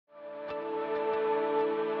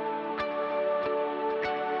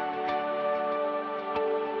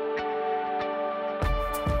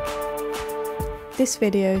This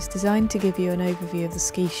video is designed to give you an overview of the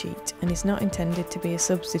ski sheet and is not intended to be a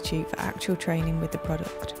substitute for actual training with the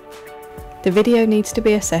product. The video needs to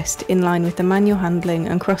be assessed in line with the manual handling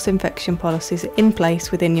and cross-infection policies in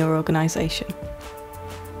place within your organisation.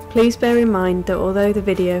 Please bear in mind that although the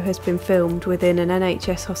video has been filmed within an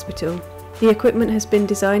NHS hospital, the equipment has been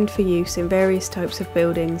designed for use in various types of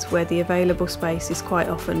buildings where the available space is quite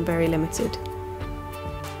often very limited.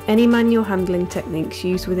 Any manual handling techniques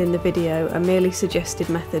used within the video are merely suggested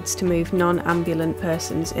methods to move non-ambulant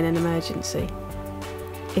persons in an emergency.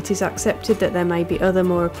 It is accepted that there may be other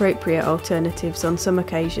more appropriate alternatives on some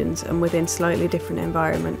occasions and within slightly different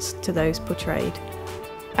environments to those portrayed.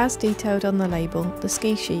 As detailed on the label, the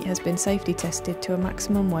ski sheet has been safety tested to a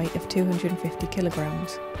maximum weight of 250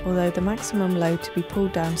 kg, although the maximum load to be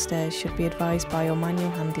pulled downstairs should be advised by your manual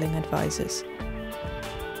handling advisors.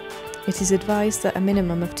 It is advised that a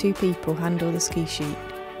minimum of 2 people handle the ski sheet.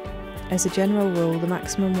 As a general rule, the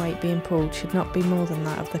maximum weight being pulled should not be more than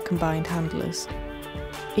that of the combined handlers.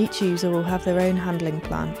 Each user will have their own handling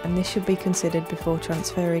plan, and this should be considered before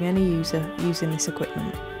transferring any user using this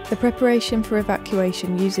equipment. The preparation for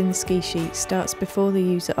evacuation using the ski sheet starts before the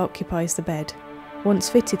user occupies the bed. Once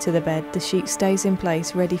fitted to the bed, the sheet stays in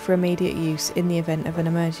place ready for immediate use in the event of an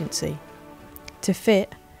emergency. To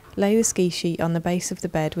fit, lay the ski sheet on the base of the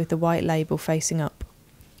bed with the white label facing up.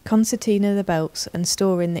 Concertina the belts and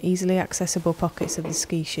store in the easily accessible pockets of the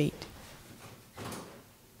ski sheet.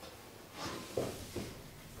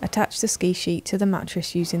 Attach the ski sheet to the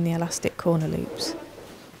mattress using the elastic corner loops.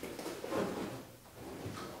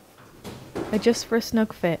 Adjust for a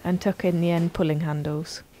snug fit and tuck in the end pulling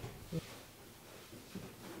handles.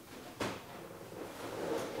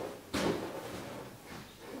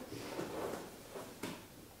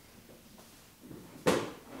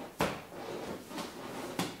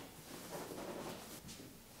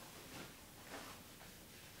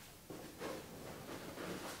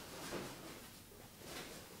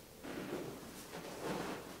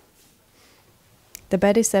 The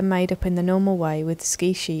bed is then made up in the normal way with the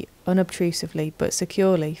ski sheet unobtrusively but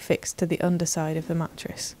securely fixed to the underside of the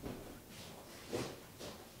mattress.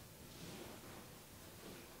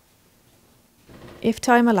 If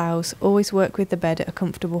time allows, always work with the bed at a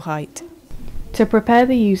comfortable height. To prepare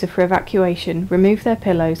the user for evacuation, remove their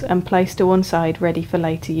pillows and place to one side ready for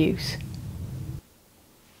later use.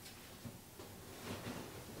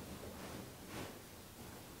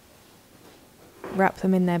 Wrap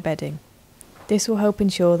them in their bedding. This will help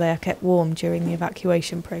ensure they are kept warm during the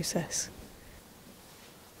evacuation process.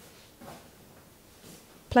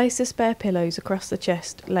 Place the spare pillows across the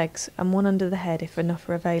chest, legs and one under the head if enough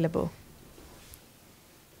are available.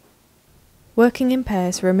 Working in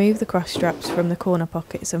pairs, remove the cross straps from the corner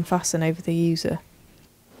pockets and fasten over the user.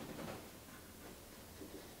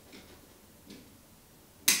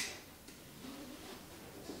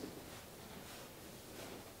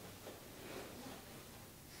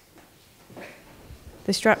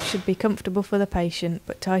 The straps should be comfortable for the patient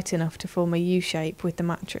but tight enough to form a U-shape with the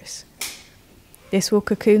mattress. This will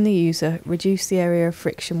cocoon the user, reduce the area of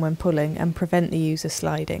friction when pulling and prevent the user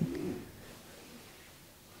sliding.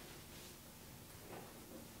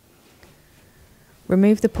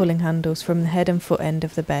 Remove the pulling handles from the head and foot end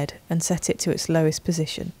of the bed and set it to its lowest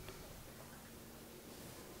position.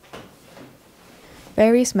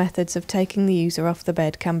 Various methods of taking the user off the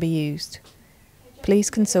bed can be used.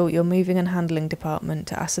 Please consult your moving and handling department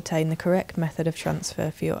to ascertain the correct method of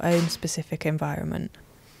transfer for your own specific environment.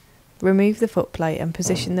 Remove the footplate and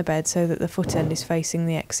position the bed so that the foot end is facing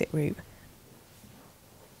the exit route.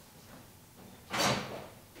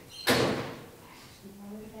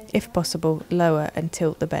 If possible, lower and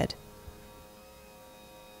tilt the bed.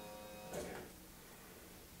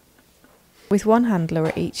 With one handler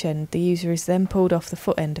at each end, the user is then pulled off the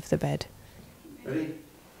foot end of the bed. Ready?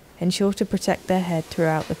 Ensure to protect their head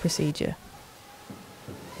throughout the procedure.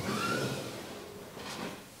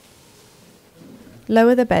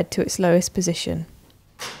 Lower the bed to its lowest position.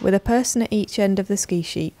 With a person at each end of the ski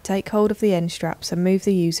sheet, take hold of the end straps and move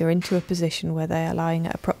the user into a position where they are lying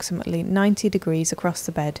at approximately 90 degrees across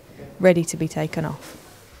the bed, ready to be taken off.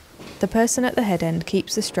 The person at the head end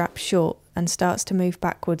keeps the straps short and starts to move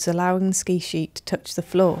backwards, allowing the ski sheet to touch the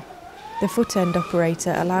floor. The foot end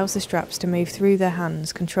operator allows the straps to move through their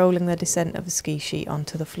hands, controlling the descent of the ski sheet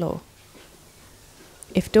onto the floor.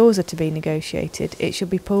 If doors are to be negotiated, it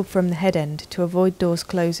should be pulled from the head end to avoid doors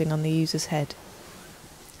closing on the user's head.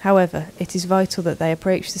 However, it is vital that they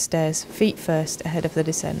approach the stairs feet first ahead of the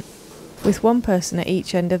descent. With one person at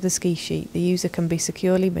each end of the ski sheet, the user can be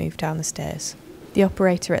securely moved down the stairs. The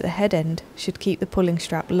operator at the head end should keep the pulling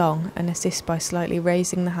strap long and assist by slightly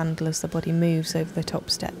raising the handle as the body moves over the top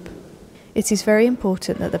step. It is very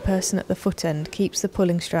important that the person at the foot end keeps the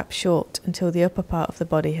pulling strap short until the upper part of the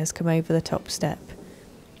body has come over the top step.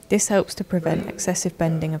 This helps to prevent excessive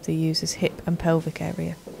bending of the user's hip and pelvic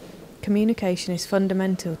area. Communication is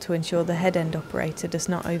fundamental to ensure the head end operator does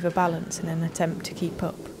not overbalance in an attempt to keep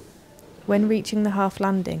up. When reaching the half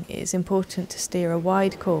landing, it is important to steer a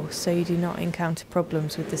wide course so you do not encounter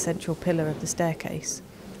problems with the central pillar of the staircase.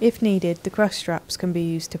 If needed, the cross straps can be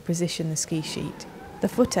used to position the ski sheet. The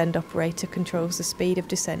foot end operator controls the speed of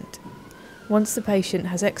descent. Once the patient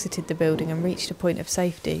has exited the building and reached a point of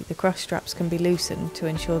safety, the cross straps can be loosened to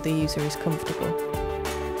ensure the user is comfortable.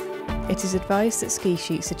 It is advised that ski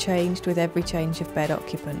sheets are changed with every change of bed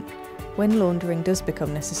occupant. When laundering does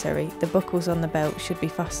become necessary, the buckles on the belt should be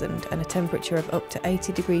fastened and a temperature of up to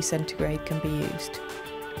 80 degrees centigrade can be used.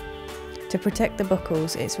 To protect the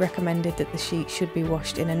buckles, it's recommended that the sheet should be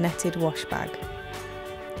washed in a netted wash bag.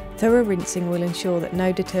 Thorough rinsing will ensure that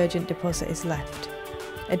no detergent deposit is left.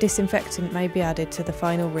 A disinfectant may be added to the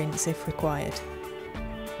final rinse if required.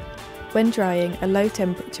 When drying, a low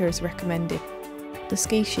temperature is recommended. The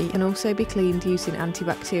ski sheet can also be cleaned using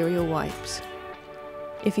antibacterial wipes.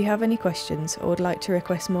 If you have any questions or would like to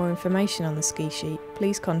request more information on the ski sheet,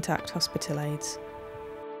 please contact Hospital Aids.